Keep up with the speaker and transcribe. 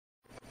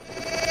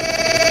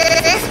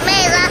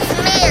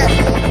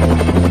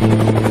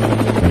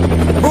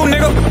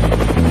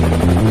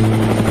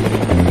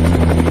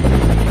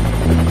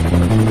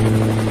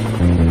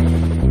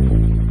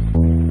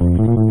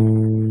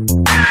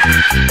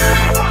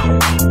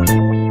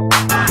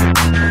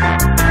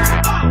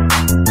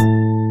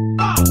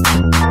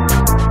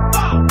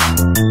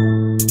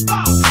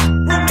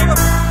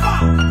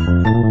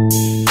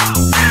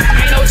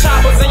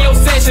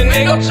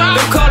Nigga.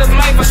 Them cutters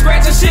made for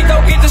scratching shit, go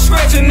get the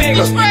scratching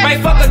niggas. Might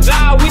fuck a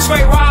job, we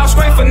straight rob,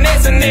 straight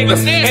finessing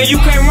niggas. And you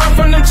can't run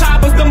from them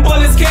choppers, them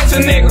bullets catch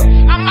a nigga.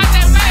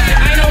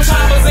 Ain't no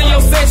choppers in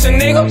your section,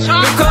 nigga.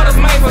 Them cutters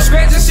made for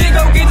scratching shit,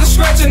 go get the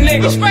scratching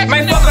niggas.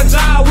 Might fuck a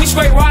job, we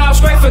straight rob,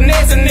 straight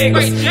finessing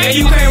niggas. And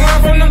you can't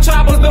run from them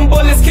choppers, them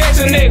bullets catch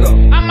a nigga.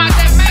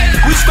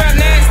 We scrap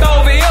nasty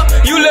over here,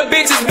 you little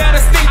bitches better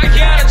stick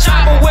together.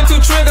 Chopper with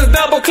 2 triggers,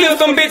 double clip,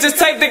 them bitches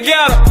tape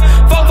together.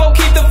 Fofo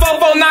keep the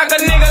fofo, knock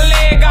a nigga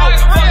leg out.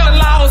 Fuck the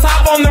laws,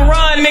 hop on the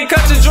run, nigga,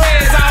 cut your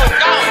dreads out.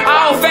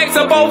 All facts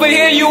up over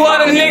here, you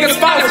other niggas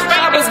false.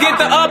 Choppers get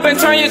the up and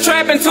turn your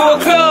trap into a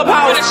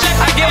clubhouse.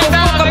 I give a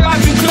fuck about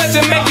you clutch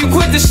and make you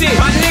quit the shit.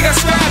 My niggas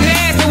scrap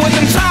nasty with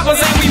them choppers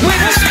and we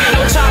with the shit.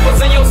 No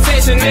choppers in your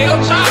section, nigga.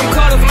 Them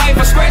cutters made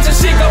for scratching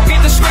shit, go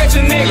get the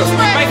scratching niggas.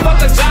 Might fuck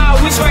a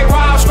job, we straight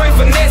rob, straight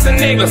finessing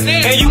niggas.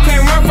 And you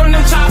can't run from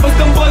them choppers,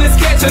 them bullets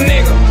catch a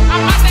nigga.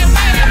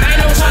 Ain't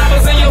no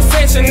choppers in your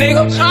section,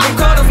 nigga. Them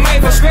cutters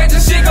made for scratching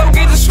shit, go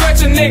get the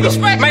scratching niggas.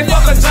 Might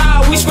fuck a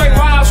job, we straight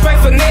rob, straight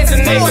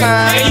finessing niggas.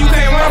 And you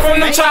can't run from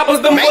them choppers,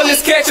 them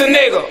bullets catch a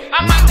nigga.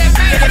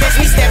 Bitch,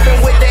 we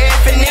steppin' with the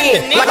F and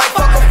N. Like I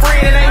fuck a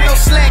friend, it ain't no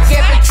slack,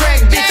 every track,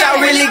 bitch,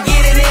 I really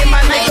get it in.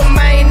 My nigga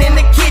main in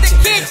the kitchen,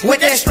 with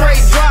that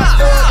straight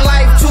drop, thug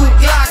life, 2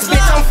 Glocks,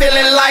 bitch, I'm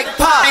feeling like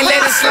pop. Ain't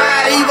let it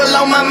slide, evil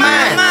on my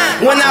mind.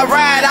 When I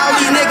ride, all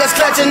these niggas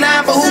clutching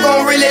 9, but who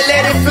gon' really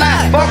let it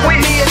fly? Fuck with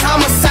me is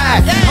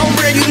homicide, I'm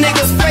real, you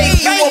niggas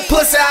fake. You a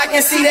pussy, I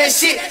can see that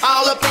shit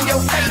all up in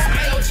your face.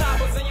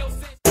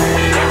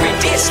 Every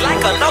dish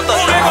like another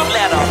love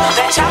letter.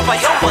 That chopper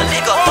help a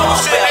nigga throw